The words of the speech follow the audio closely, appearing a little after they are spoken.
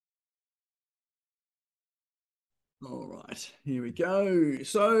All right, here we go.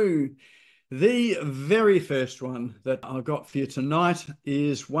 So the very first one that I've got for you tonight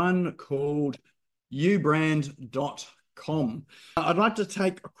is one called ubrand.com. I'd like to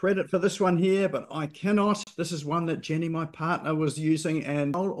take credit for this one here, but I cannot. This is one that Jenny, my partner, was using,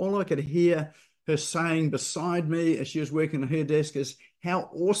 and all I could hear her saying beside me as she was working on her desk is how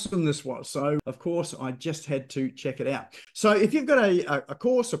awesome this was. So, of course, I just had to check it out. So if you've got a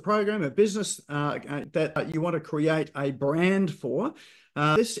course, a program, a business that you want to create a brand for,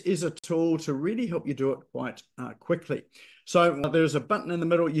 this is a tool to really help you do it quite quickly. So there's a button in the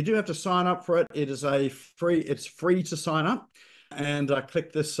middle. You do have to sign up for it. It's free to sign up, and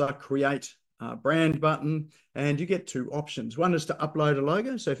click this create brand button, and you get two options. One is to upload a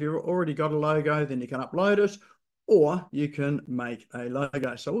logo. So if you've already got a logo, then you can upload it, or you can make a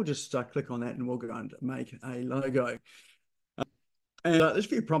logo. So we'll just click on that and we'll go and make a logo. And there's a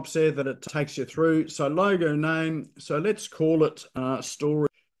few prompts there that it takes you through. So logo name. So let's call it Story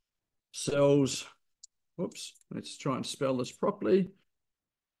Sells. Whoops. Let's try and spell this properly.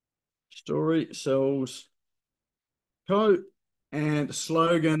 Story Sells Co. And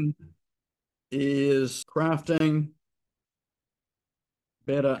slogan is crafting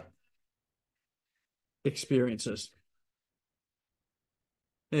better experiences.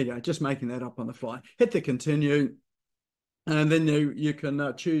 There you go. Just making that up on the fly. Hit the continue. And then you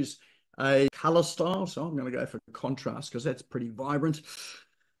can choose a color style. So I'm going to go for contrast because that's pretty vibrant.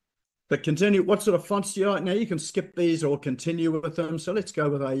 But continue. What sort of fonts do you like? Now you can skip these or continue with them. So let's go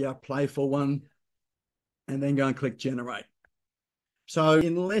with a playful one and then go and click generate. So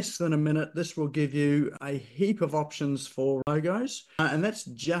in less than a minute, this will give you a heap of options for logos. And that's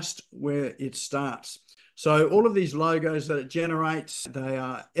just where it starts. So all of these logos that it generates, they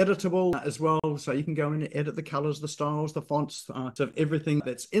are editable as well. So you can go in and edit the colors, the styles, the fonts, of everything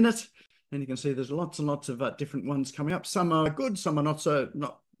that's in it. And you can see there's lots and lots of different ones coming up. Some are good, some are not so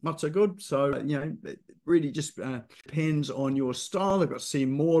good. So, it really just depends on your style. I've got to see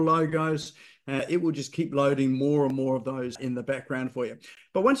more logos. It will just keep loading more and more of those in the background for you.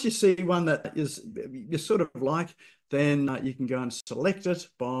 But once you see one that you sort of like, then you can go and select it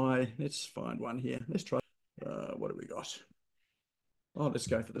by, let's find one here. Let's try, what have we got? Oh, let's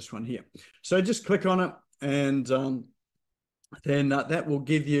go for this one here. So just click on it, and then that will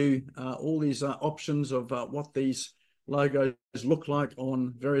give you all these options of what these logos look like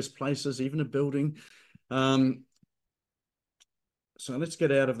on various places, even a building. So let's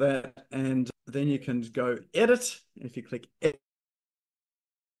get out of that, and then you can go edit. If you click edit,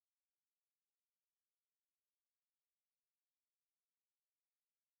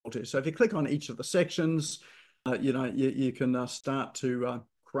 so if you click on each of the sections, you can start to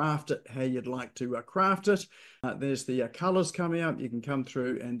craft it how you'd like to craft it. There's the colors coming up. You can come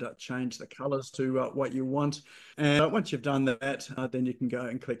through and change the colors to what you want. And once you've done that, then you can go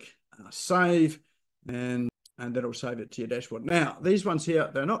and click save, and that'll save it to your dashboard. Now, these ones here,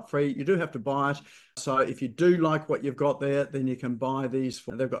 they're not free. You do have to buy it. So if you do like what you've got there, then you can buy these.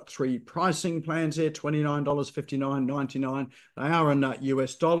 They've got three pricing plans here, $29, $59, $99. They are in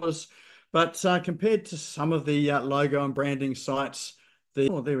US dollars. But compared to some of the logo and branding sites,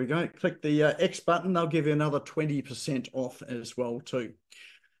 oh, there we go. Click the X button. They'll give you another 20% off as well too.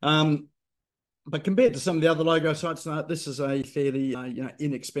 But compared to some of the other logo sites, this is a fairly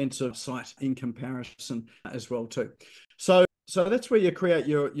inexpensive site in comparison as well too. So that's where you create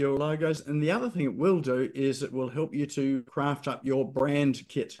your logos. And the other thing it will do is it will help you to craft up your brand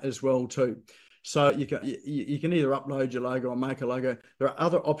kit as well too. So you can either upload your logo or make a logo. There are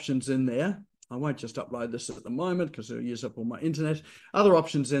other options in there. I won't just upload this at the moment because it'll use up all my internet. Other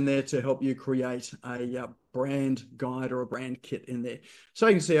options in there to help you create a brand guide or a brand kit in there. So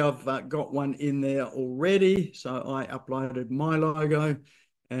you can see I've got one in there already. So I uploaded my logo,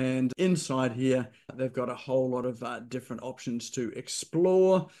 and inside here, they've got a whole lot of different options to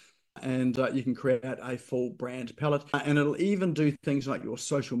explore. And you can create a full brand palette. And it'll even do things like your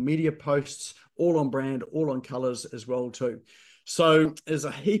social media posts, all on brand, all on colors as well too. So there's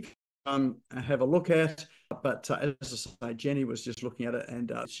a heap have a look at, but as I say, Jenny was just looking at it,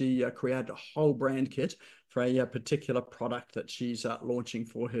 and she created a whole brand kit for a particular product that she's launching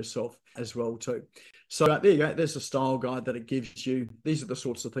for herself as well too. So there you go. There's a style guide that it gives you. These are the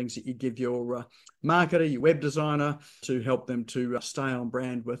sorts of things that you give your marketer, your web designer, to help them to stay on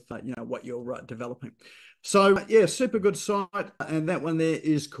brand with what you're developing. So yeah, super good site, and that one there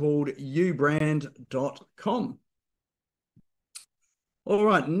is called ubrand.com. All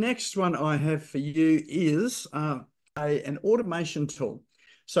right, next one I have for you is an automation tool.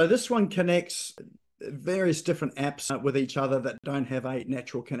 So this one connects various different apps with each other that don't have a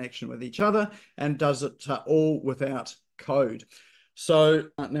natural connection with each other, and does it all without code. So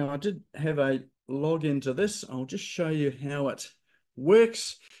now I did have a log into this. I'll just show you how it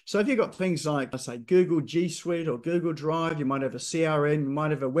works. So if you've got things like, let's say, Google G Suite or Google Drive, you might have a CRM, you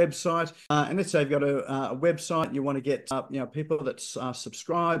might have a website, and let's say you've got a website, you want to get people that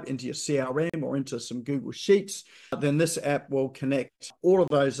subscribe into your CRM or into some Google Sheets, then this app will connect all of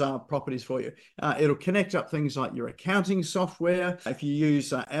those properties for you. It'll connect up things like your accounting software. If you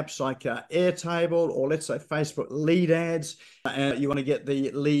use apps like Airtable, or let's say Facebook lead ads, and you want to get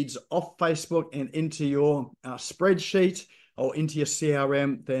the leads off Facebook and into your spreadsheet or into your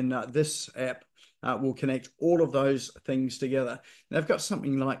CRM, then this app will connect all of those things together. Now, they've got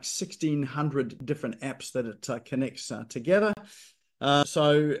something like 1,600 different apps that it connects together.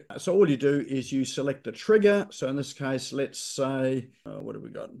 So all you do is you select a trigger. So in this case, let's say, what have we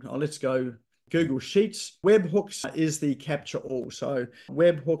got? Let's go Google Sheets. Webhooks is the capture all. So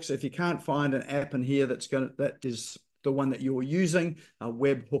webhooks, if you can't find an app in here that is the one that you're using, a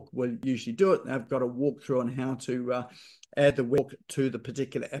webhook will usually do it. I've got a walkthrough on how to add the webhook to the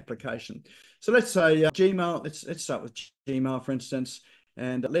particular application. So let's say Gmail. Let's start with Gmail, for instance,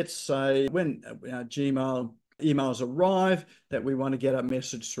 and let's say when Gmail emails arrive that we want to get a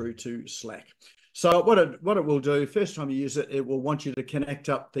message through to Slack. So what it will do, first time you use it, it will want you to connect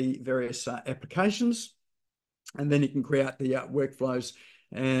up the various applications, and then you can create the workflows,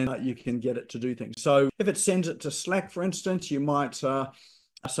 and you can get it to do things. So if it sends it to Slack, for instance, you might, so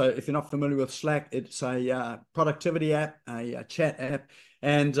if you're not familiar with Slack, it's a productivity app, a chat app,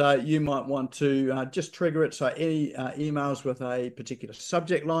 and you might want to just trigger it. So any emails with a particular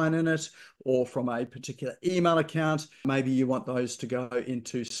subject line in it, or from a particular email account, maybe you want those to go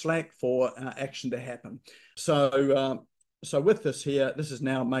into Slack for action to happen. So with this here, this is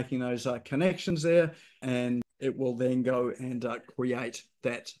now making those connections there, and it will then go and create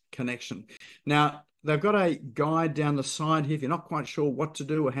that connection. Now, they've got a guide down the side here. If you're not quite sure what to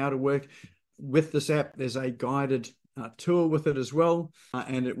do or how to work with this app, there's a guided tool with it as well,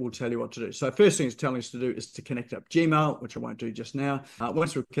 and it will tell you what to do. So first thing it's telling us to do is to connect up Gmail, which I won't do just now.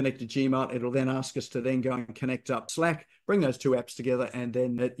 Once we've connected Gmail, it'll then ask us to then go and connect up Slack, bring those two apps together, and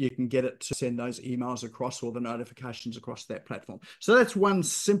then you can get it to send those emails across, or the notifications across that platform. So that's one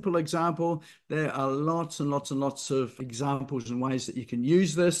simple example. There are lots and lots and lots of examples and ways that you can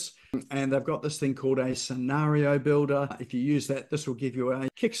use this. And they've got this thing called a scenario builder. If you use that, this will give you a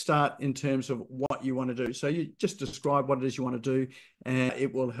kickstart in terms of what you want to do. So you just describe what it is you want to do, and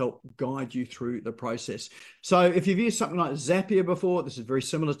it will help guide you through the process. So if you've used something like Zapier before, this is very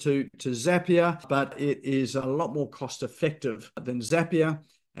similar to Zapier, but it is a lot more cost effective than Zapier,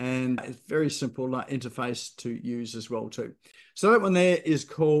 and it's very simple interface to use as well too. So that one there is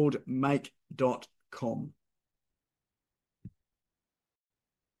called make.com.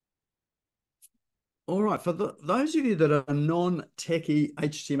 All right, for those of you that are non-techie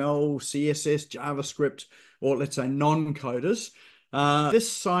HTML, CSS, JavaScript, or let's say non-coders,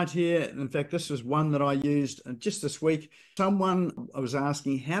 this site here, in fact, this was one that I used just this week. Someone was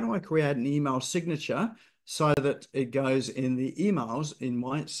asking, how do I create an email signature so that it goes in the emails in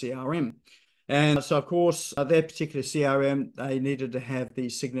my CRM? And so, of course, their particular CRM, they needed to have the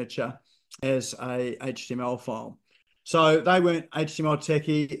signature as a HTML file. So they weren't HTML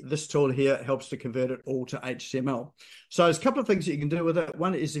techie. This tool here helps to convert it all to HTML. So there's a couple of things that you can do with it.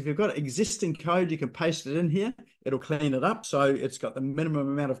 One is if you've got existing code, you can paste it in here. It'll clean it up. So it's got the minimum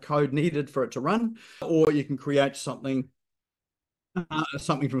amount of code needed for it to run, or you can create something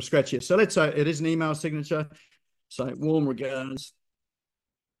from scratch here. So let's say it is an email signature. So warm regards.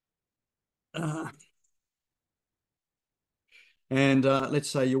 And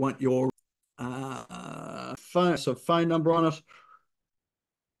let's say you want your phone number on it,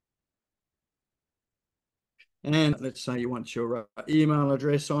 and let's say you want your email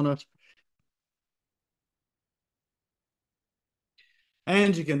address on it,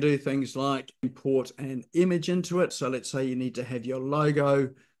 and you can do things like import an image into it. So let's say you need to have your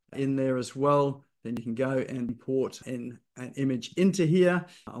logo in there as well. Then you can go and import an image into here.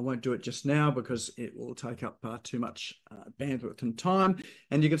 I won't do it just now because it will take up too much bandwidth and time.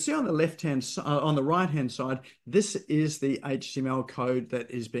 And you can see on the on the right-hand side, this is the HTML code that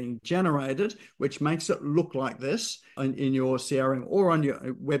is being generated, which makes it look like this in your CRM or on your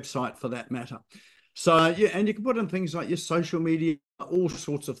website for that matter. So yeah, and you can put in things like your social media, all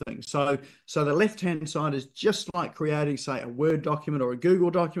sorts of things. So the left-hand side is just like creating, say, a Word document or a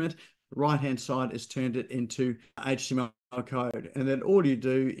Google document. The right-hand side is turned it into HTML code. And then all you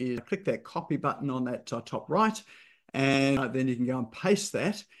do is click that copy button on that top right, and then you can go and paste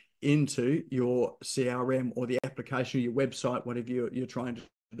that into your CRM or the application, your website, whatever you're trying to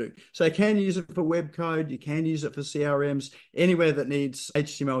do. So you can use it for web code, you can use it for CRMs, anywhere that needs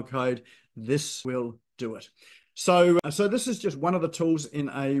HTML code, this will do it. So this is just one of the tools in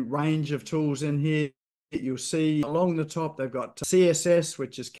a range of tools in here. You'll see along the top, they've got CSS,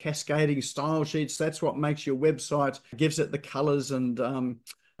 which is cascading style sheets. That's what makes your website, gives it the colors and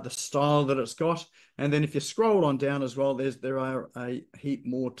the style that it's got. And then if you scroll on down as well, there are a heap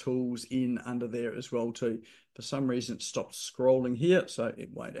more tools in under there as well too. For some reason, it stopped scrolling here, so it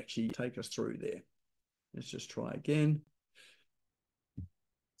won't actually take us through there. Let's just try again.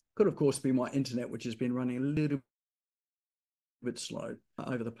 Could, of course, be my internet, which has been running a little bit slow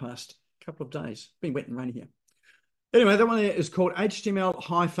over the past couple of days. It's been wet and rainy here. Anyway, that one there is called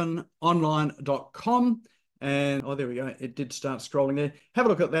html-online.com. And, oh, there we go. It did start scrolling there. Have a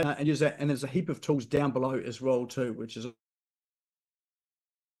look at that and use that. And there's a heap of tools down below as well too, which is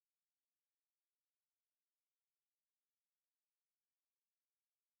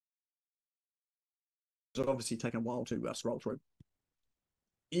obviously taken a while to scroll through.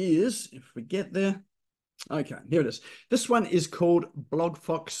 If we get there, okay, here it is. This one is called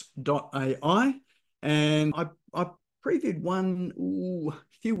blogfox.ai, and I previewed one a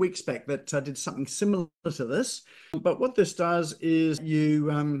few weeks back that did something similar to this. But what this does is you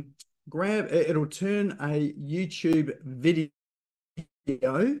it'll turn a YouTube video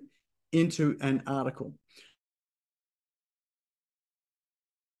into an article.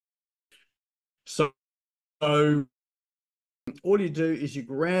 So all you do is you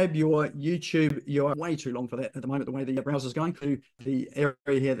grab your YouTube. You're way too long for that at the moment, the way the browser's going, to the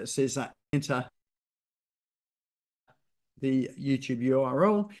area here that says enter the YouTube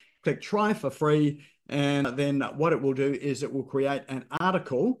URL. Click try for free, and then what it will do is it will create an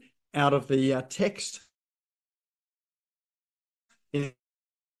article out of the text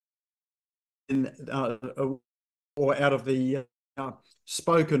or out of the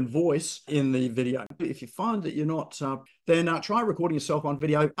spoken voice in the video. If you find that you're not, then try recording yourself on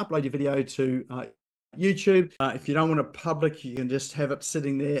video, upload your video to YouTube. If you don't want it public, you can just have it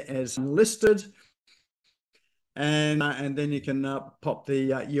sitting there as listed, and then you can pop the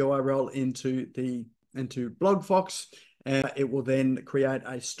URL into BlogFox, and it will then create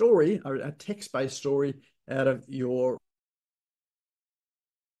a story, or a text-based story, out of your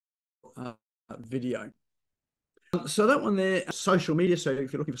video. So that one there, social media. So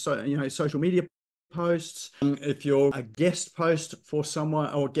if you're looking for social media posts, if you're a guest post for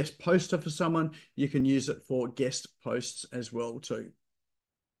someone or a guest poster for someone, you can use it for guest posts as well too.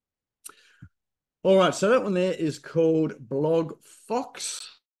 All right, so that one there is called BlogFox.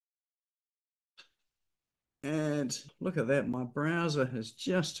 And look at that, my browser has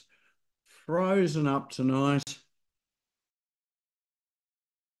just frozen up tonight.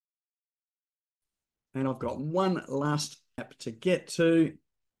 And I've got one last app to get to.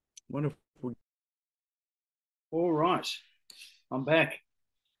 Wonderful. All right, I'm back.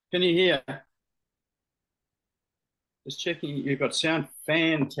 Can you hear? Just checking, you've got sound.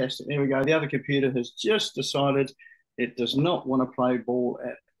 Fantastic. There we go. The other computer has just decided it does not want to play ball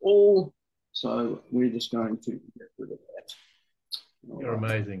at all. So we're just going to get rid of that. You're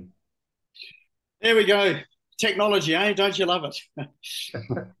amazing. There we go. Technology, eh? Don't you love it?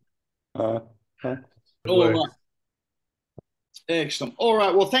 All right. Excellent. All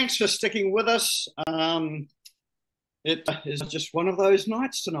right. Well, thanks for sticking with us. It is just one of those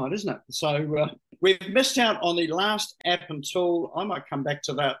nights tonight, isn't it? So we've missed out on the last app and tool. I might come back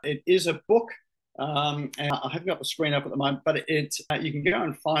to that. It is a book. And I haven't got the screen up at the moment, but you can go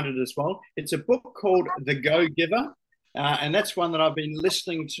and find it as well. It's a book called The Go Giver. And that's one that I've been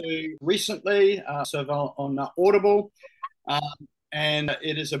listening to recently, so on Audible. And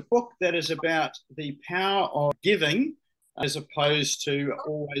it is a book that is about the power of giving, as opposed to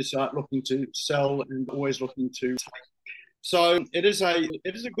always looking to sell and always looking to take. So it is a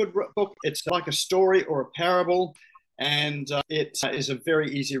good book. It's like a story or a parable, and it is a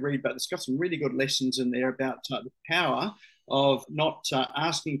very easy read, but it's got some really good lessons in there about the power of not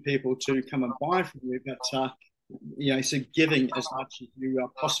asking people to come and buy from you, but so giving as much as you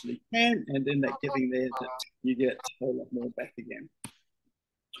possibly can, and in that giving there, that you get a whole lot more back again.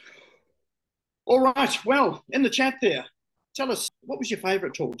 All right, well, in the chat there, tell us, what was your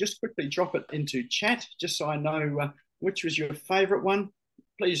favourite tool? Just quickly drop it into chat, just so I know which was your favourite one.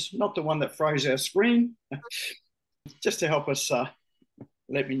 Please, not the one that froze our screen, just to help us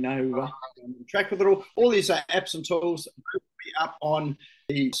let me know track with it all. All these apps and tools will be up on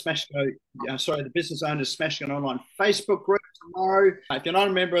the SmashGo, the Business Owners SmashGo Online Facebook group tomorrow. If you're not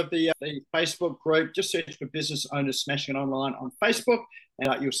a member of the Facebook group, just search for Business Owners SmashGo Online on Facebook,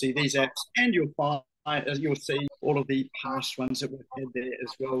 and you'll see these apps, and you'll see all of the past ones that we've had there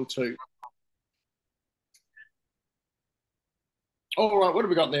as well too. All right, what have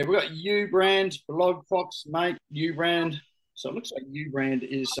we got there? We've got uBrand, BlogFox, Make, uBrand. So it looks like uBrand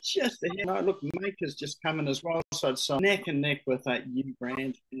is just ahead. No, look, Make is just coming as well. So it's neck and neck with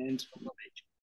uBrand and Make.